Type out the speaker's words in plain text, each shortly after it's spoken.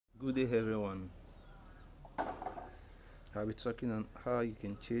Good day everyone. I'll be talking on how you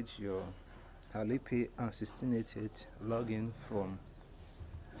can change your Alipay and 1688 login from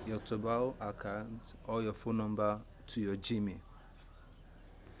your Tobao account or your phone number to your Gmail.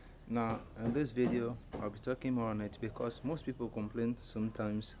 Now in this video I'll be talking more on it because most people complain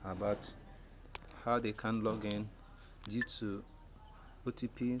sometimes about how they can't log in due to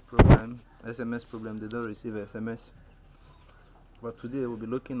OTP problem, SMS problem. They don't receive SMS. But today we'll be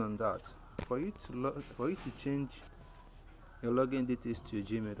looking on that. For you to change your login details to your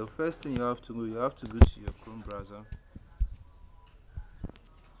Gmail, the first thing you have to do, you have to go to your Chrome browser.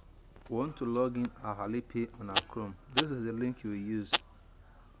 We want to log in our Alipay on our Chrome. This is the link you will use,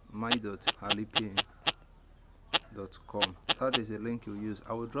 my.alipay.com. That is the link you will use.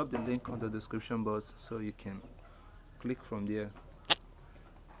 I will drop the link on the description box so you can click from there.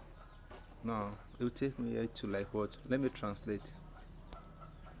 Now it will take me here to like what? Let me translate.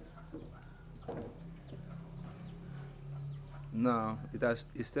 Now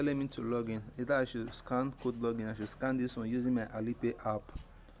it's telling me to log in. Either I should scan code login, I should scan this one using my Alipay app,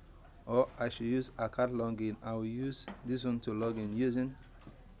 or I should use account login. I will use this one to log in using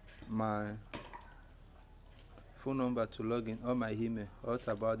my phone number to log in, or my email. What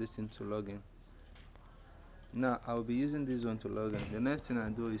about this thing to log in? Now I will be using this one to log in. The next thing I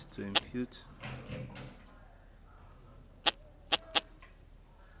do is to impute.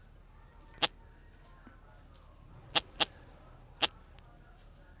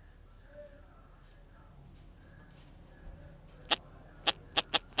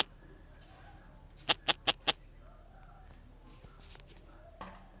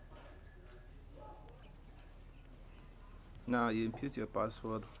 Now you input your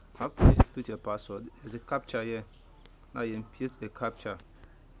password. After you input your password, there's a captcha here. Now you input the captcha.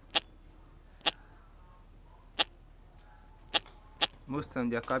 Most time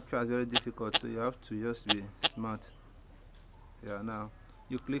their captcha is very difficult, so you have to just be smart. Yeah, now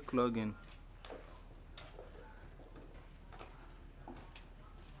you click login.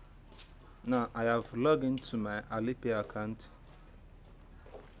 Now I have logged into my Alipay account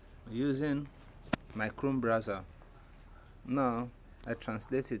using my Chrome browser. Now I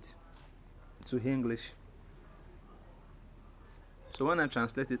translate it to English. So when I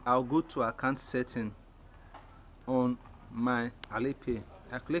translate it, I'll go to account setting on my Alipay.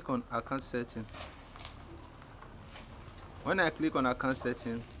 I click on account setting. When I click on account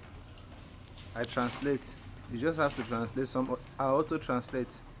setting, I translate. You just have to translate some. I auto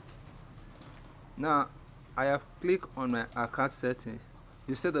translate. Now I have clicked on my account setting.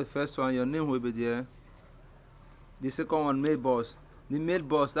 You see the first one, your name will be there. The second one, mail box. The mail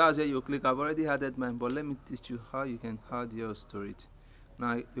box, that's where you click. I've already added mine, but let me teach you how you can add yours to it.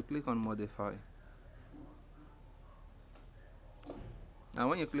 Now you click on modify. Now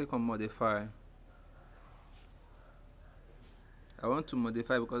when you click on modify, I want to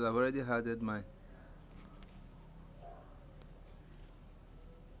modify because I've already added mine.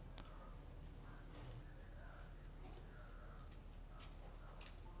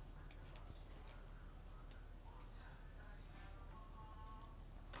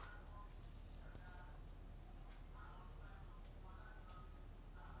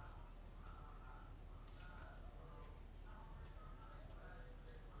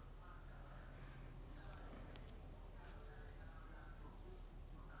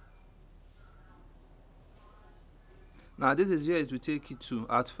 Now this is where it will take you to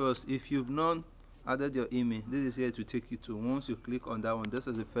at first. If you've not added your email, this is where it will take you to. Once you click on that one, this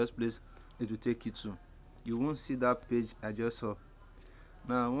is the first place it will take you to. You won't see that page I just saw.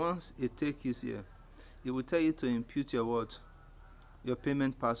 Now once it takes you here, it will tell you to input your what? Your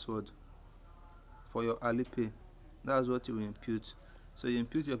payment password for your Alipay. That's what you will input. So you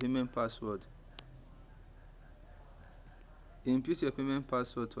input your payment password. You input your payment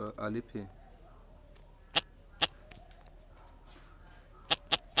password to Alipay.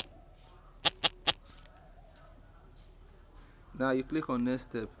 Now you click on next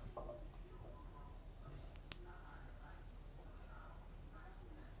step.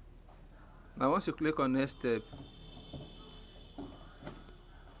 Now once you click on next step,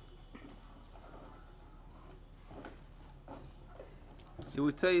 it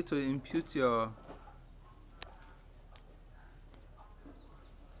will tell you to input your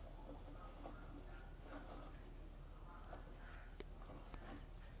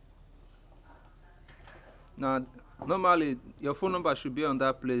now normally your phone number should be on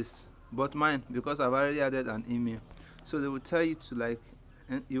that place, but mine, because I've already added an email, so they will tell you to like,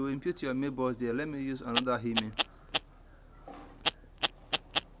 and you will input your mailbox there. Let me use another email.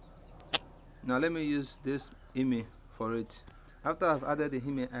 Now let me use this email for it. After I've added the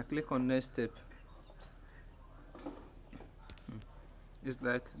email, I click on next step. It's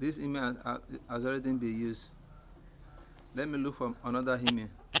like this email has already been used. Let me look for another email.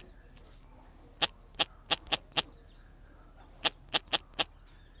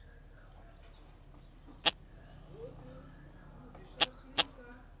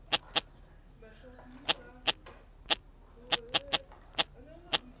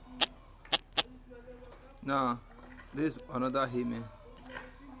 Now this is another email.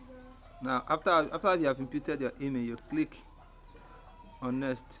 Now after you have imputed your email, you click on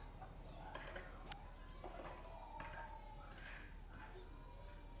next.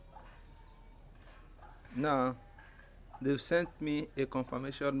 Now they've sent me a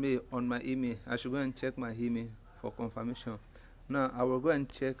confirmation mail on my email. I should go and check my email for confirmation. Now I will go and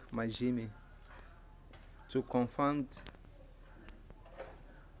check my Gmail to confirm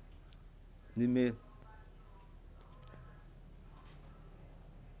the mail.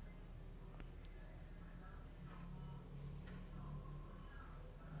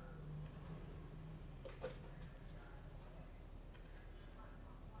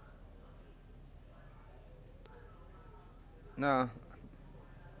 Now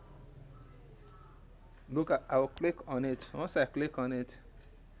look, I will click on it. Once I click on it,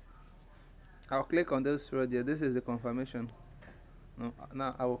 I'll click on this right there. This is the confirmation.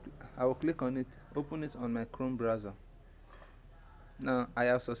 Now I will click on it, open it on my Chrome browser. Now I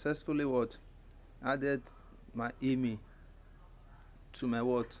have successfully added my email to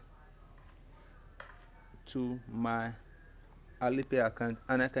my to my Alipay account,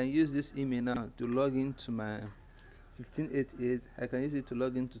 and I can use this email now to log into my 1688. I can use it to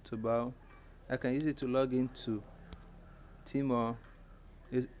log into Tobao. I can use it to log into Timor.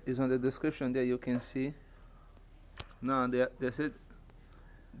 It's on the description there, you can see. Now they said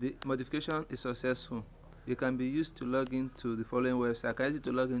the modification is successful. It can be used to log into the following website. I can use it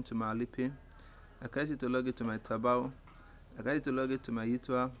to log into my Alipay. I can use it to log into my Tobao. I can use it to log into my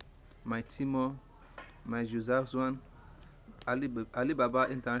Yitua, my Timor, my Juzaxwan, Alibaba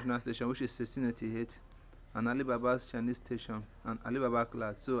International Station, which is 1688, and Alibaba's Chinese Station, and Alibaba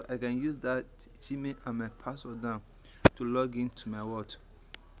Cloud. So I can use that Gmail and my password down to log into my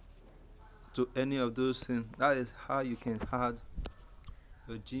to any of those things. That is how you can add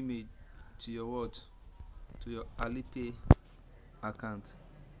your Gmail to your to your Alipay account.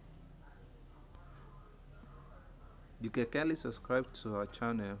 You can kindly subscribe to our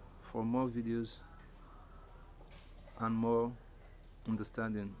channel for more videos and more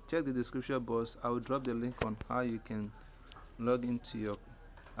understanding. Check the description box. I will drop the link on how you can log into your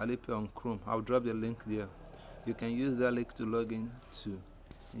Alipay on Chrome. I'll drop the link there. You can use that link to log in to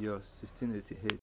your 1688.